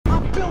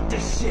built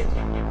this shit.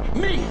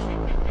 Me.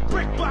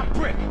 Brick by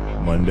brick.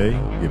 Monday,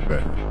 get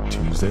better.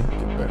 Tuesday,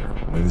 get better.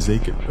 Wednesday,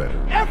 get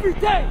better. Every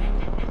day,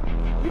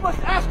 you must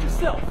ask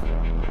yourself,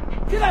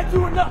 did I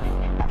do enough?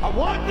 I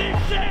want this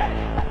shit.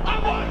 I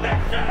want this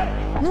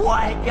shit.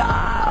 Wake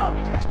up!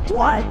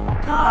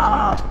 Wake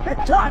up!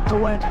 It's time to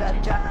win the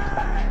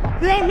game!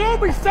 They ain't know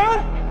me,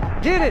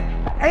 son! Get it?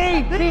 They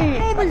ain't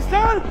know me,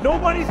 son!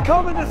 Nobody's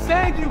coming to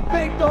save you,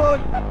 big dog!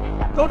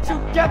 Don't you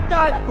get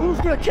that? Who's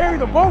gonna carry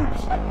the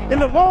boats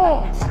and the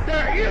logs?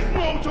 There is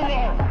no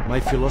tomorrow. My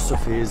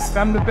philosophy is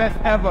I'm the best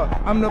ever.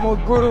 I'm the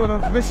most brutal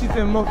and vicious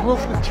and most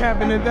ruthless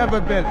champion there's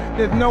ever been.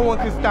 There's no one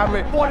can stop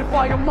me.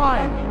 Fortify your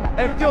mind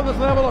and feel this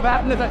level of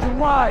happiness as you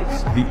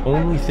rise. The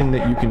only thing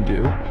that you can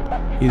do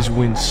is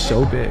win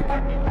so big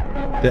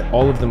that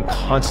all of them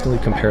constantly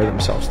compare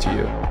themselves to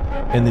you,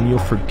 and then you'll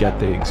forget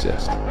they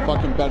exist.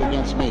 Fucking bet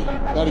against me.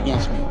 Bet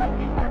against me.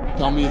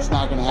 Tell me it's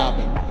not gonna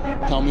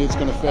happen. Tell me it's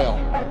gonna fail.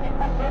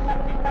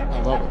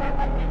 I love it.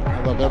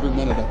 I love every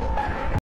minute of it.